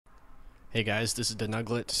Hey guys, this is the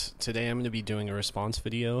Nuglet. Today I'm going to be doing a response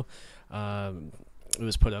video. It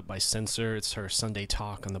was put up by Censor. It's her Sunday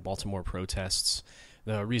talk on the Baltimore protests.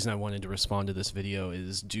 The reason I wanted to respond to this video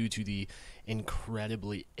is due to the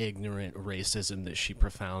incredibly ignorant racism that she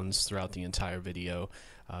profounds throughout the entire video,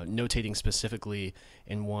 notating specifically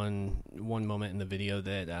in one moment in the video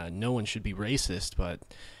that no one should be racist, but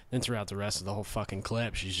then throughout the rest of the whole fucking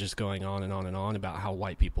clip, she's just going on and on and on about how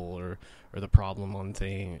white people are the problem on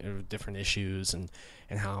different issues, and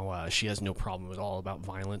how she has no problem at all about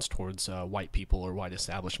violence towards white people or white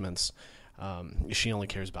establishments. She only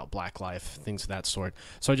cares about black life, things of that sort.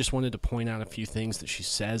 So I just wanted to point out a few things that she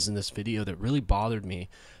says in this video that really bothered me.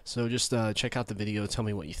 So just check out the video, tell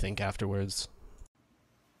me what you think afterwards.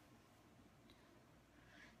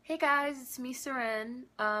 Hey guys, it's me, Seren.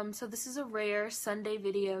 So this is a rare Sunday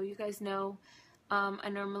video. You guys know I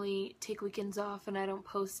normally take weekends off and I don't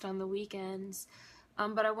post on the weekends.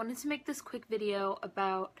 But I wanted to make this quick video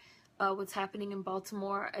about what's happening in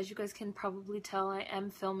Baltimore. As you guys can probably tell, I am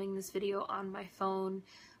filming this video on my phone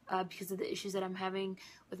because of the issues that I'm having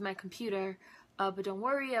with my computer. But don't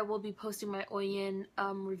worry, I will be posting my Oyen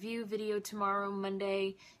review video tomorrow,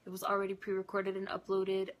 Monday. It was already pre-recorded and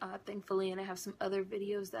uploaded, thankfully, and I have some other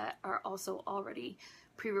videos that are also already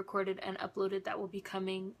pre-recorded and uploaded that will be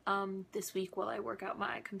coming this week while I work out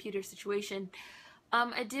my computer situation.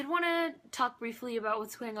 I did want to talk briefly about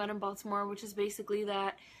what's going on in Baltimore, which is basically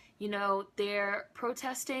that, you know, they're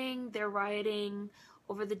protesting, they're rioting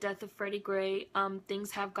over the death of Freddie Gray. Things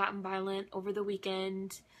have gotten violent over the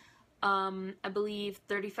weekend. I believe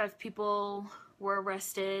 35 people were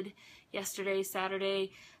arrested yesterday,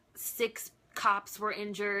 Saturday. 6 cops were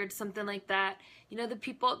injured, something like that. You know, the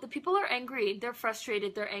people are angry. They're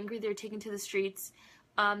frustrated. They're angry. They're taken to the streets.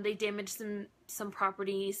 They damaged some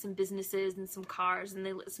property, some businesses, and some cars, and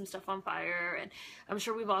they lit some stuff on fire. And I'm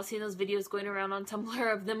sure we've all seen those videos going around on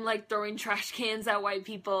Tumblr of them like throwing trash cans at white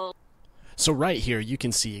people. So right here, you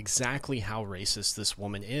can see exactly how racist this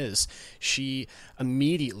woman is. She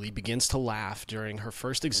immediately begins to laugh during her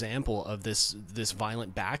first example of this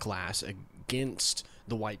violent backlash against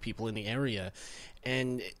the white people in the area.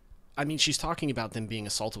 And I mean, she's talking about them being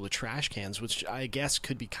assaulted with trash cans, which I guess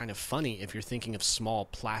could be kind of funny if you're thinking of small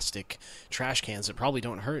plastic trash cans that probably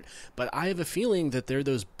don't hurt. But I have a feeling that they're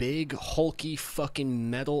those big, hulky, fucking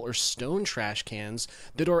metal or stone trash cans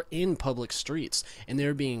that are in public streets, and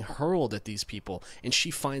they're being hurled at these people, and she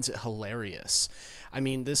finds it hilarious. I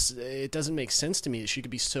mean, it doesn't make sense to me that she could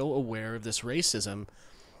be so aware of this racism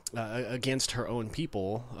against her own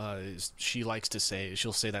people. She likes to say,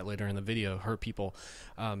 she'll say that later in the video, her people.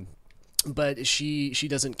 But she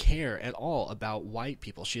doesn't care at all about white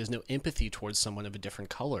people. She has no empathy towards someone of a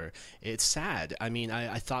different color. It's sad. I mean,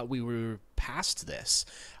 I thought we were past this.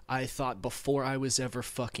 I thought before I was ever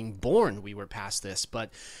fucking born we were past this,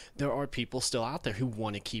 but there are people still out there who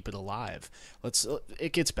want to keep it alive.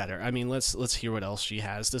 It gets better. I mean, let's hear what else she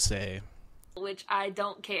has to say. Which I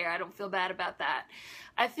don't care. I don't feel bad about that.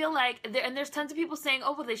 I feel like, there's tons of people saying,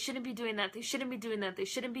 oh, well, they shouldn't be doing that. They shouldn't be doing that. They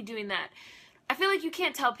shouldn't be doing that. I feel like you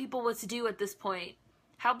can't tell people what to do at this point.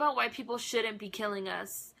 How about white people shouldn't be killing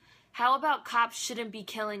us? How about cops shouldn't be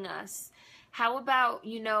killing us? How about,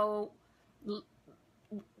 you know,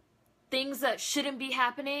 things that shouldn't be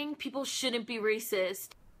happening? People shouldn't be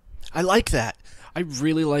racist. I like that. I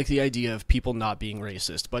really like the idea of people not being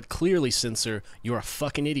racist, but clearly, Censor, you're a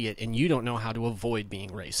fucking idiot and you don't know how to avoid being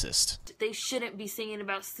racist. They shouldn't be singing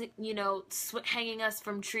about, you know, hanging us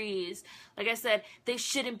from trees. Like I said, they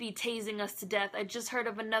shouldn't be tasing us to death. I just heard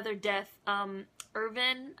of another death,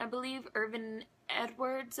 Irvin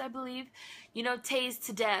Edwards, I believe, you know, tased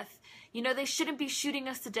to death. You know, they shouldn't be shooting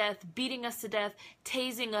us to death, beating us to death,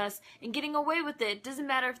 tasing us, and getting away with it. Doesn't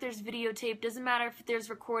matter if there's videotape, doesn't matter if there's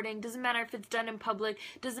recording, doesn't matter if it's done in public,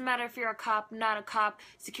 doesn't matter if you're a cop, not a cop,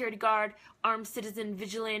 security guard, armed citizen,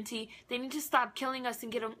 vigilante. They need to stop killing us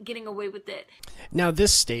and getting away with it. Now,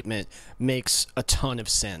 this statement makes a ton of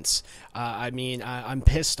sense. I mean, I'm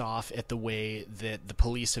pissed off at the way that the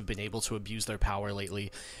police have been able to abuse their power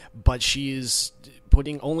lately, but she is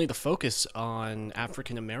putting only the focus on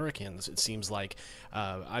African Americans. It seems like,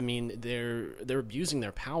 I mean, they're abusing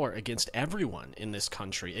their power against everyone in this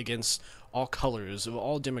country, against all colors, of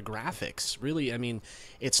all demographics. Really, I mean,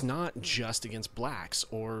 it's not just against blacks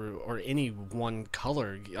or any one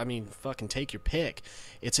color. I mean, fucking take your pick.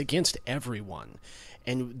 It's against everyone.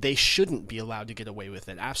 And they shouldn't be allowed to get away with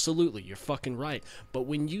it. Absolutely, you're fucking right. But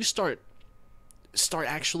when you start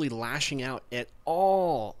actually lashing out at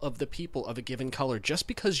all of the people of a given color just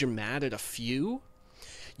because you're mad at a few,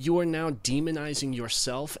 you are now demonizing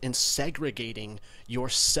yourself and segregating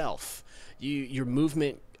yourself. Your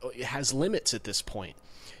movement has limits at this point.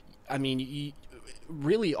 I mean,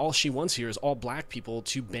 really all she wants here is all black people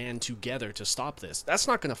to band together to stop this. That's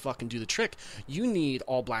not going to fucking do the trick. You need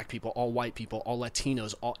all black people, all white people, all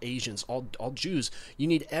Latinos, all Asians, all Jews. You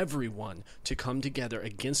need everyone to come together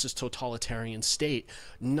against this totalitarian state,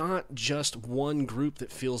 not just one group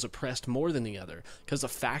that feels oppressed more than the other. Because the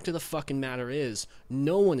fact of the fucking matter is,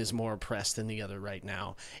 no one is more oppressed than the other right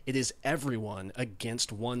now. It is everyone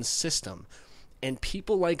against one system. And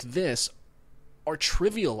people like this are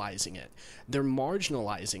trivializing it. They're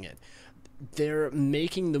marginalizing it. They're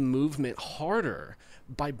making the movement harder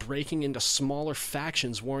by breaking into smaller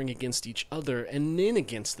factions warring against each other and then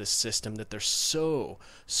against this system that they're so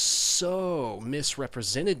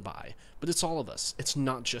misrepresented by. But it's all of us. It's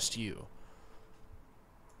not just you.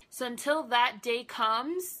 So until that day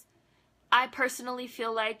comes, I personally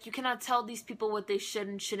feel like you cannot tell these people what they should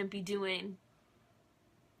and shouldn't be doing.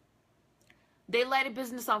 They light a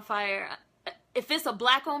business on fire. If it's a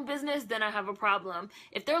black-owned business, then I have a problem.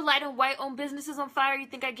 If they're lighting white-owned businesses on fire, you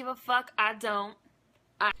think I give a fuck? I don't.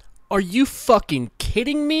 Are you fucking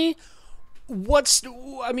kidding me? What's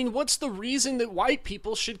the reason that white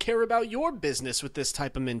people should care about your business with this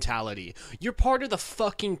type of mentality? You're part of the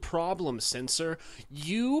fucking problem, censor.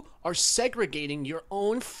 You are segregating your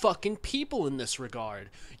own fucking people in this regard.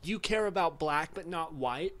 You care about black but not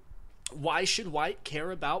white. Why should white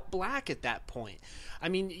care about black at that point? I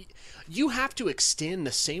mean, you have to extend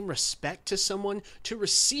the same respect to someone to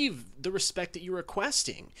receive the respect that you're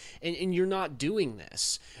requesting. And you're not doing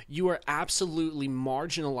this. You are absolutely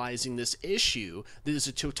marginalizing this issue that is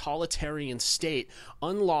a totalitarian state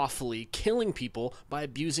unlawfully killing people by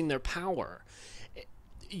abusing their power.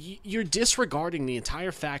 You're disregarding the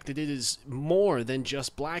entire fact that it is more than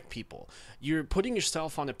just black people. You're putting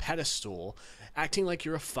yourself on a pedestal, acting like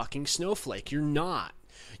you're a fucking snowflake. You're not.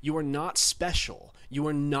 You are not special. You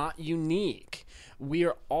are not unique. We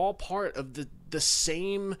are all part of the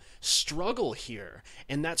same struggle here.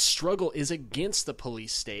 And that struggle is against the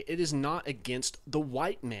police state. It is not against the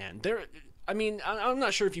white man. I'm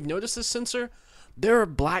not sure if you've noticed this, censor. There are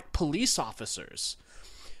black police officers.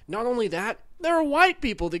 Not only that, there are white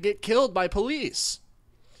people that get killed by police.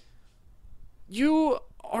 You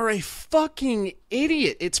are a fucking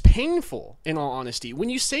idiot. It's painful, in all honesty. When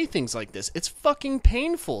you say things like this, it's fucking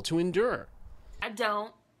painful to endure. I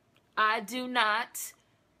don't. I do not.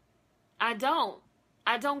 I don't.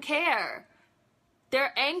 I don't care.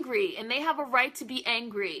 They're angry, and they have a right to be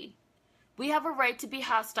angry. We have a right to be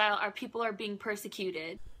hostile. Our people are being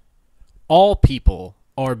persecuted. All people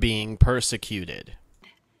are being persecuted.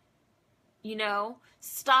 You know,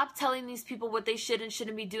 stop telling these people what they should and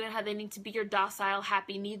shouldn't be doing, how they need to be your docile,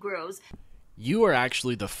 happy Negroes. You are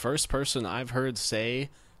actually the first person I've heard say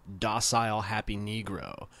docile, happy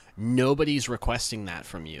Negro. Nobody's requesting that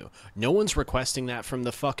from you. No one's requesting that from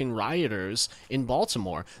the fucking rioters in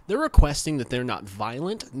Baltimore. They're requesting that they're not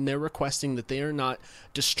violent, and they're requesting that they are not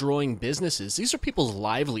destroying businesses. These are people's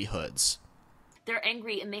livelihoods. They're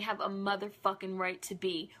angry, and they have a motherfucking right to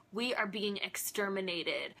be. We are being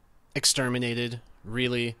exterminated. Exterminated?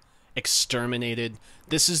 Really? Exterminated?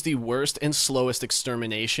 This is the worst and slowest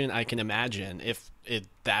extermination I can imagine, if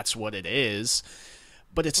that's what it is.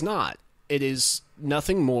 But it's not. It is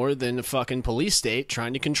nothing more than a fucking police state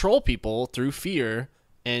trying to control people through fear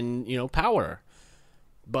and, power.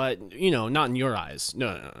 But, not in your eyes.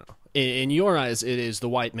 No. In your eyes, it is the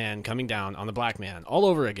white man coming down on the black man all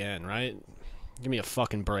over again, right? Give me a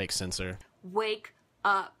fucking break, censor. Wake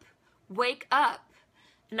up. Wake up.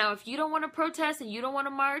 Now, if you don't want to protest and you don't want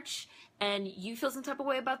to march and you feel some type of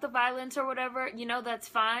way about the violence or whatever, that's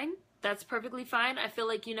fine. That's perfectly fine. I feel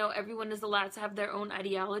like, everyone is allowed to have their own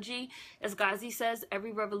ideology. As Ghazi says,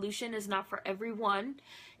 every revolution is not for everyone.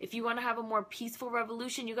 If you want to have a more peaceful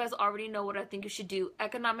revolution, you guys already know what I think you should do.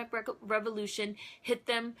 Economic revolution. Hit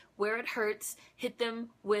them where it hurts. Hit them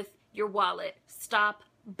with your wallet. Stop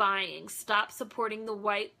buying. Stop supporting the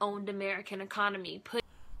white-owned American economy.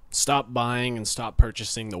 Stop buying and stop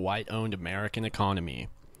purchasing the white-owned American economy.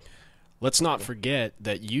 Let's not forget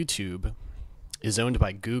that YouTube is owned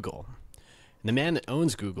by Google. And the man that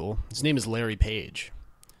owns Google, his name is Larry Page.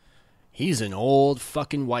 He's an old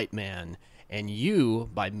fucking white man. And you,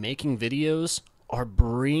 by making videos, are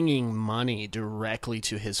bringing money directly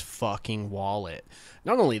to his fucking wallet.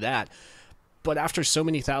 Not only that, but after so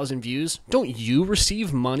many thousand views, don't you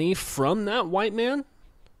receive money from that white man?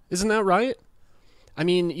 Isn't that right? I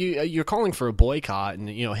mean, you're calling for a boycott and,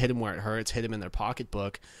 hit them where it hurts, hit them in their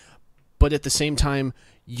pocketbook. But at the same time,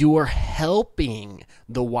 you're helping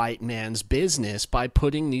the white man's business by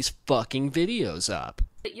putting these fucking videos up.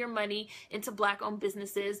 your money into black-owned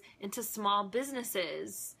businesses, into small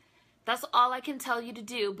businesses. That's all I can tell you to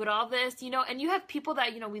do. But all this, and you have people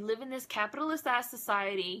that, we live in this capitalist ass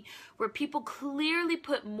society where people clearly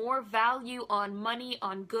put more value on money,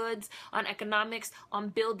 on goods, on economics, on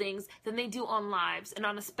buildings than they do on lives, and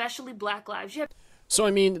on especially black lives. So,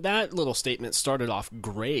 I mean, that little statement started off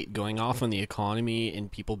great, going off on the economy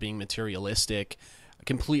and people being materialistic. I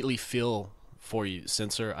completely feel for you,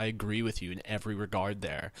 Censor. I agree with you in every regard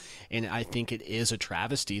there. And I think it is a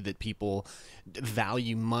travesty that people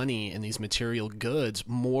value money and these material goods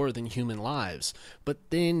more than human lives. But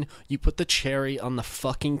then you put the cherry on the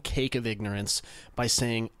fucking cake of ignorance by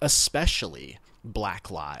saying, especially black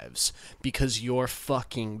lives, because you're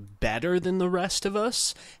fucking better than the rest of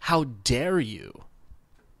us? How dare you?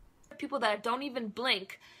 People that don't even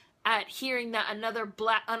blink at hearing that another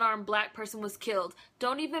unarmed black person was killed.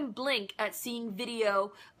 Don't even blink at seeing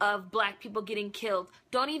video of black people getting killed.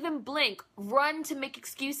 Don't even blink. Run to make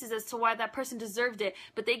excuses as to why that person deserved it.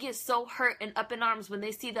 But they get so hurt and up in arms when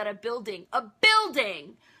they see that a building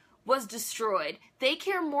was destroyed. They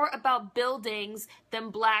care more about buildings than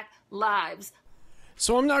black lives.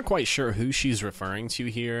 So I'm not quite sure who she's referring to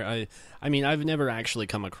here. I mean, I've never actually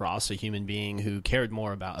come across a human being who cared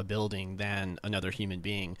more about a building than another human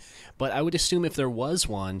being. But I would assume if there was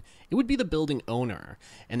one, it would be the building owner,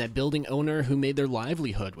 and that building owner who made their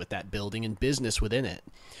livelihood with that building and business within it.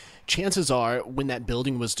 Chances are, when that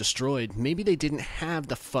building was destroyed, maybe they didn't have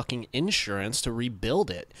the fucking insurance to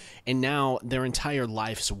rebuild it. And now their entire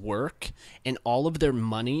life's work and all of their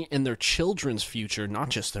money and their children's future, not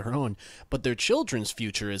just their own, but their children's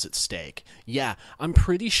future is at stake. Yeah, I'm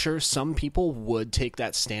pretty sure some people would take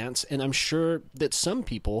that stance, and I'm sure that some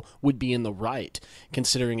people would be in the right,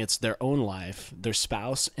 considering it's their own life, their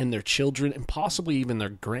spouse, and their children, and possibly even their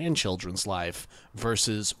grandchildren's life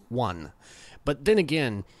versus one. But then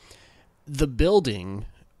again, the building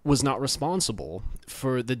was not responsible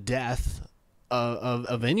for the death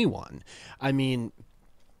of anyone. I mean,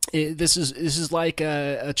 this is like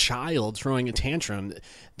a child throwing a tantrum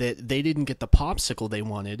that they didn't get the popsicle they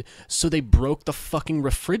wanted, so they broke the fucking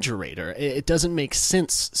refrigerator. It doesn't make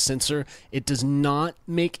sense, Censor. It does not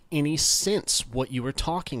make any sense what you were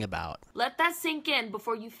talking about. Let that sink in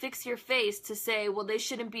before you fix your face to say, well, they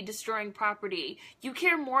shouldn't be destroying property. You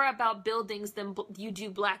care more about buildings than you do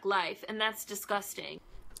black life, and that's disgusting.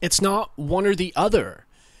 It's not one or the other.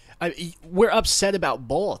 We're upset about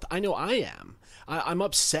both. I know I am. I'm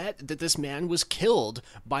upset that this man was killed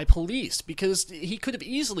by police because he could have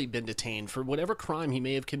easily been detained for whatever crime he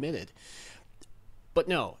may have committed. But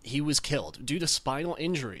no, he was killed due to spinal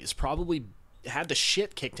injuries, probably had the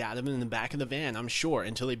shit kicked out of him in the back of the van, I'm sure,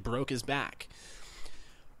 until they broke his back.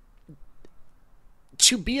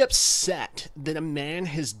 To be upset that a man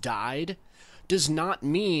has died does not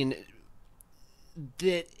mean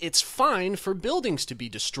that it's fine for buildings to be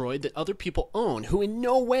destroyed that other people own, who in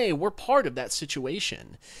no way were part of that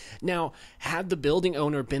situation. Now, had the building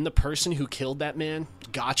owner been the person who killed that man,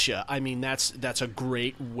 gotcha. I mean, that's a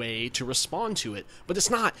great way to respond to it. But it's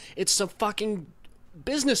not. It's a fucking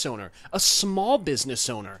business owner, a small business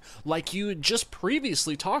owner, like you just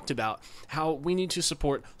previously talked about, how we need to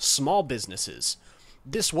support small businesses.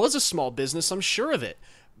 This was a small business, I'm sure of it,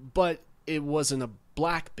 but it wasn't a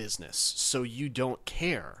black business, so you don't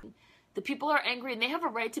care. The people are angry, and they have a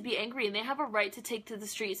right to be angry, and they have a right to take to the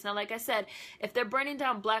streets. Now, like I said, if they're burning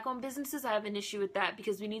down black-owned businesses, I have an issue with that,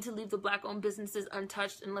 because we need to leave the black-owned businesses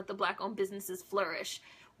untouched and let the black-owned businesses flourish.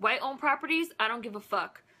 White-owned properties, I don't give a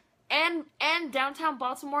fuck. And downtown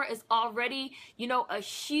Baltimore is already, a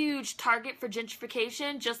huge target for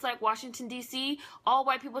gentrification, just like Washington, D.C. All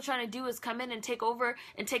white people trying to do is come in and take over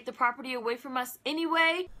and take the property away from us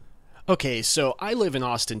anyway. Okay, so I live in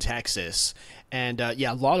Austin, Texas, and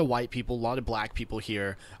yeah, a lot of white people, a lot of black people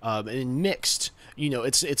here, and mixed.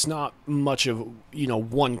 It's not much of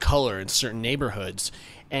one color in certain neighborhoods,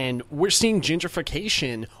 and we're seeing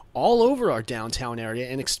gentrification all over our downtown area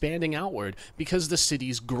and expanding outward because the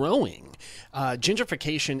city's growing.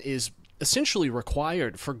 Gentrification is essentially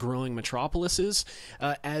required for growing metropolises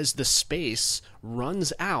as the space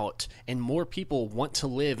runs out and more people want to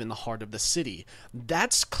live in the heart of the city.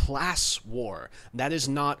 That's class war. That is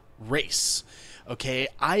not race. Okay,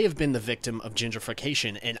 I have been the victim of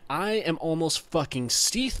gentrification, and I am almost fucking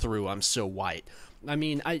see-through. I'm so white. I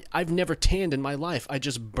mean, I've never tanned in my life. I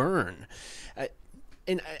just burn.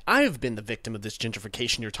 And I have been the victim of this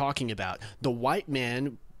gentrification you're talking about. The white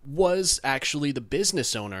man was actually the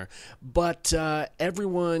business owner, but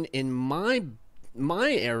everyone in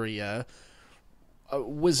my area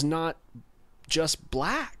was not just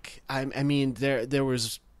black. I mean, there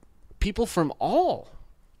was people from all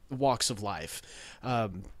walks of life.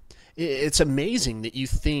 It's amazing that you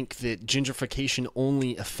think that gentrification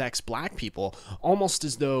only affects black people, almost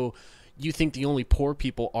as though you think the only poor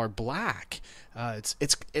people are black.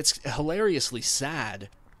 It's hilariously sad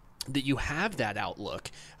that you have that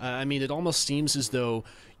outlook. I mean, it almost seems as though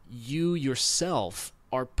you yourself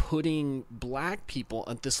are putting black people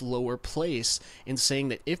at this lower place and saying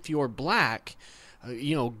that if you're black,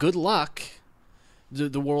 good luck.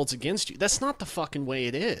 The world's against you. That's not the fucking way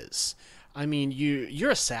it is. I mean,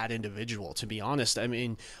 you're a sad individual, to be honest. I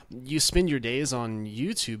mean, you spend your days on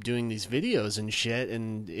YouTube doing these videos and shit,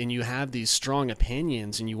 and you have these strong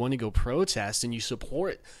opinions, and you want to go protest, and you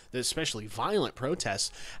support the especially violent protests.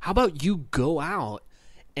 How about you go out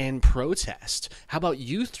and protest? How about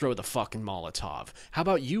you throw the fucking Molotov? How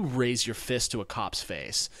about you raise your fist to a cop's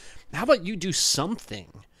face? How about you do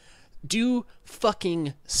something? Do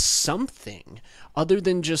fucking something other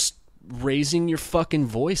than just raising your fucking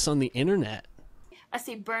voice on the internet. I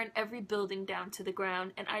say burn every building down to the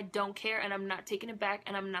ground, and I don't care, and I'm not taking it back,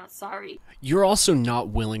 and I'm not sorry. You're also not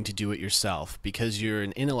willing to do it yourself because you're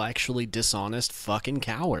an intellectually dishonest fucking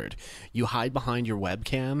coward. You hide behind your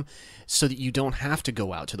webcam so that you don't have to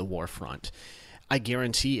go out to the war front. I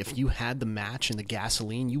guarantee if you had the match and the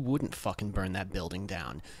gasoline, you wouldn't fucking burn that building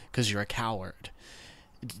down because you're a coward.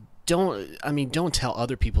 Don't tell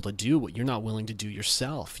other people to do what you're not willing to do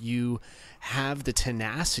yourself. You have the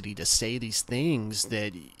tenacity to say these things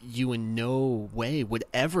that you in no way would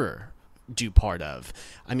ever do part of.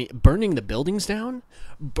 I mean, burning the buildings down?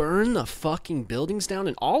 Burn the fucking buildings down,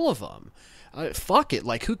 and all of them. Fuck it.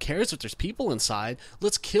 Like, who cares if there's people inside?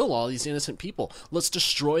 Let's kill all these innocent people. Let's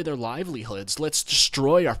destroy their livelihoods. Let's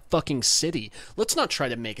destroy our fucking city. Let's not try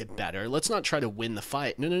to make it better. Let's not try to win the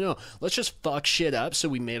fight. No. Let's just fuck shit up so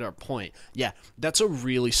we made our point. Yeah, that's a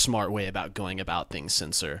really smart way about going about things,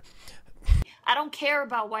 Censor. I don't care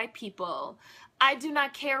about white people. I do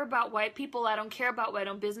not care about white people. I don't care about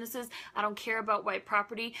white-owned businesses. I don't care about white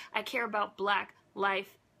property. I care about black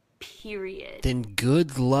life. Period. Then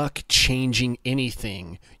good luck changing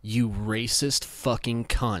anything, you racist fucking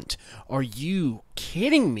cunt. Are you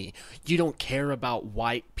kidding me? You don't care about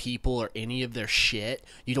white people or any of their shit?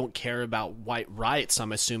 You don't care about white rights,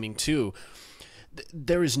 I'm assuming, too.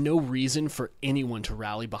 There is no reason for anyone to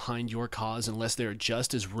rally behind your cause unless they're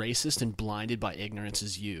just as racist and blinded by ignorance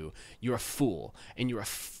as you. You're a fool, and you're a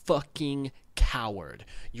fucking coward.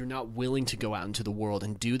 You're not willing to go out into the world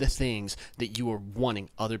and do the things that you are wanting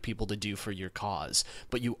other people to do for your cause,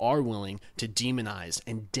 but you are willing to demonize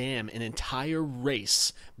and damn an entire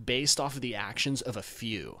race based off of the actions of a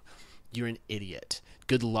few. You're an idiot.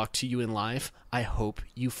 Good luck to you in life. I hope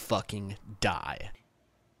you fucking die.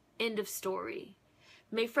 End of story.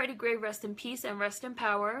 May Freddie Gray rest in peace and rest in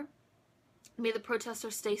power. May the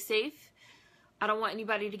protesters stay safe. I don't want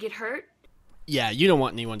anybody to get hurt. Yeah, you don't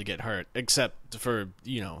want anyone to get hurt, except for,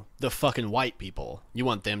 the fucking white people. You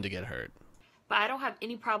want them to get hurt. But I don't have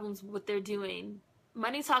any problems with what they're doing.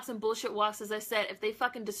 Money talks and bullshit walks, as I said. If they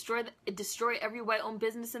fucking destroy every white-owned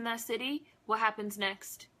business in that city, what happens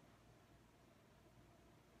next?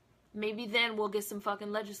 Maybe then we'll get some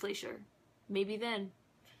fucking legislature. Maybe then.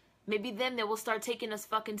 Maybe then they will start taking us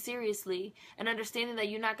fucking seriously and understanding that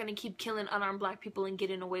you're not going to keep killing unarmed black people and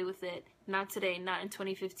getting away with it. Not today, not in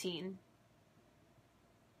 2015.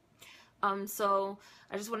 So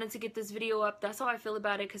I just wanted to get this video up. That's how I feel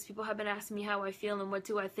about it, because people have been asking me how I feel and what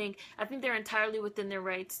do I think. I think they're entirely within their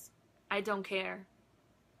rights. I don't care.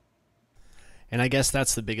 And I guess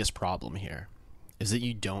that's the biggest problem here, is that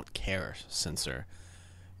you don't care, Censor.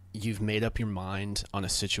 You've made up your mind on a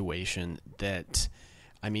situation that,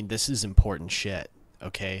 this is important shit,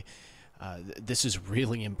 okay? This is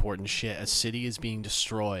really important shit. A city is being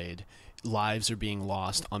destroyed. Lives are being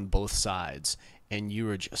lost on both sides. And you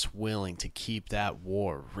are just willing to keep that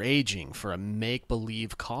war raging for a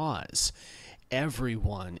make-believe cause.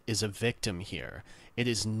 Everyone is a victim here. It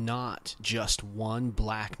is not just one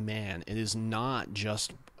black man. It is not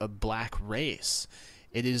just a black race.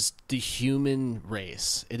 It is the human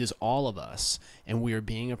race. It is all of us, and we are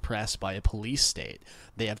being oppressed by a police state.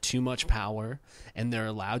 They have too much power, and they're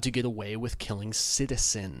allowed to get away with killing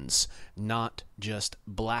citizens, not just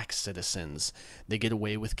black citizens. They get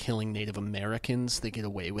away with killing Native Americans. They get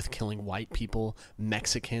away with killing white people,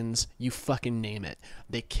 Mexicans, you fucking name it.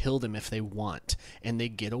 They kill them if they want, and they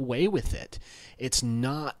get away with it. It's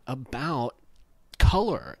not about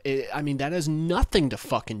color. That has nothing to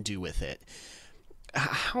fucking do with it.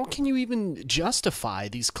 How can you even justify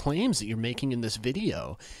these claims that you're making in this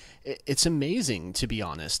video? It's amazing, to be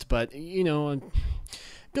honest, but,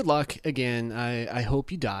 Good luck again. I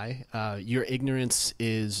hope you die. Your ignorance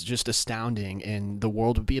is just astounding, and the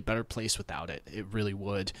world would be a better place without it. It really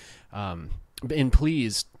would. And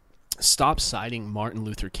please stop citing Martin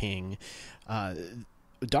Luther King.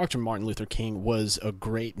 Dr. Martin Luther King was a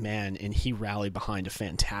great man, and he rallied behind a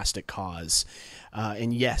fantastic cause.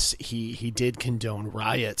 And yes, he did condone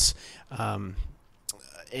riots.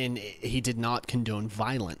 And he did not condone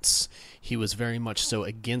violence. He was very much so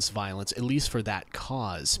against violence, at least for that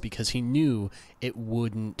cause, because he knew it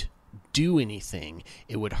wouldn't do anything.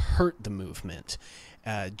 It would hurt the movement,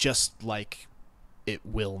 just like it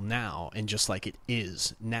will now, and just like it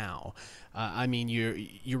is now. I mean,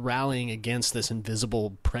 you're rallying against this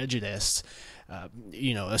invisible prejudice,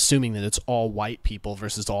 assuming that it's all white people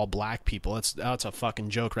versus all black people. That's a fucking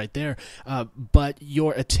joke right there. But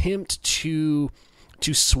your attempt to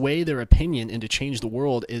sway their opinion and to change the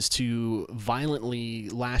world is to violently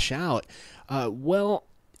lash out. Well,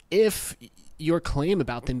 if your claim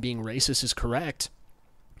about them being racist is correct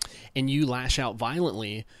and you lash out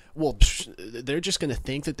violently, well, they're just going to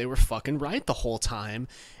think that they were fucking right the whole time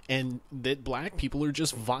and that black people are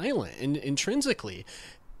just violent intrinsically.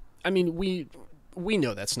 I mean, we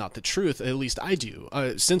know that's not the truth. At least I do.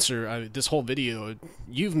 Censor, this whole video,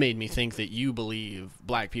 you've made me think that you believe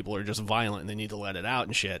black people are just violent and they need to let it out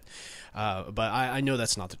and shit. But I know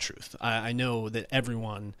that's not the truth. I know that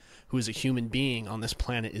everyone who is a human being on this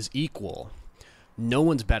planet is equal. No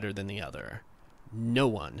one's better than the other. No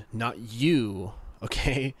one. Not you,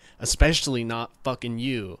 okay? Especially not fucking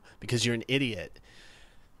you, because you're an idiot.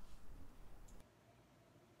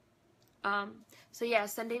 So yeah,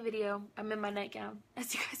 Sunday video. I'm in my nightgown,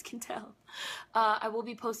 as you guys can tell. I will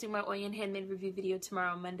be posting my Oyen handmade review video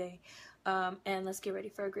tomorrow, Monday. And let's get ready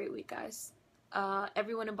for a great week, guys.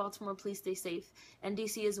 Everyone in Baltimore, please stay safe. And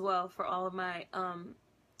DC as well, for all of my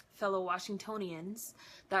fellow Washingtonians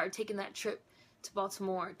that are taking that trip to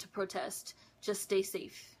Baltimore to protest. Just stay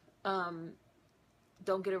safe.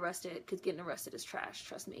 Don't get arrested, because getting arrested is trash,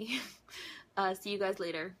 trust me. See you guys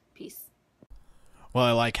later. Peace. Well,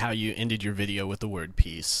 I like how you ended your video with the word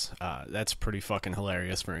peace. That's pretty fucking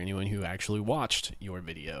hilarious for anyone who actually watched your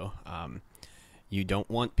video. You don't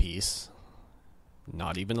want peace.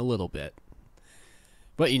 Not even a little bit.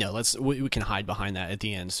 But, we can hide behind that at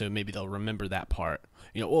the end, so maybe they'll remember that part.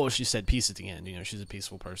 Oh, she said peace at the end. She's a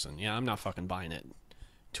peaceful person. Yeah, I'm not fucking buying it.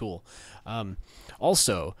 Tool.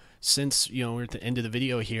 Also, since we're at the end of the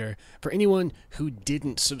video here, for anyone who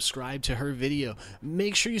didn't subscribe to her video,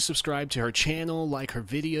 make sure you subscribe to her channel, like her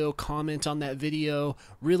video, comment on that video,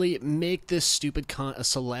 really make this stupid cunt a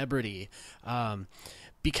celebrity.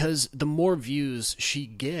 Because the more views she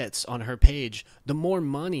gets on her page, the more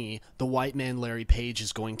money the white man Larry Page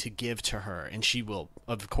is going to give to her, and she will,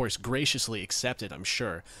 of course, graciously accept it, I'm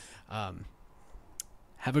sure.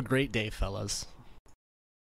 Have a great day, fellas.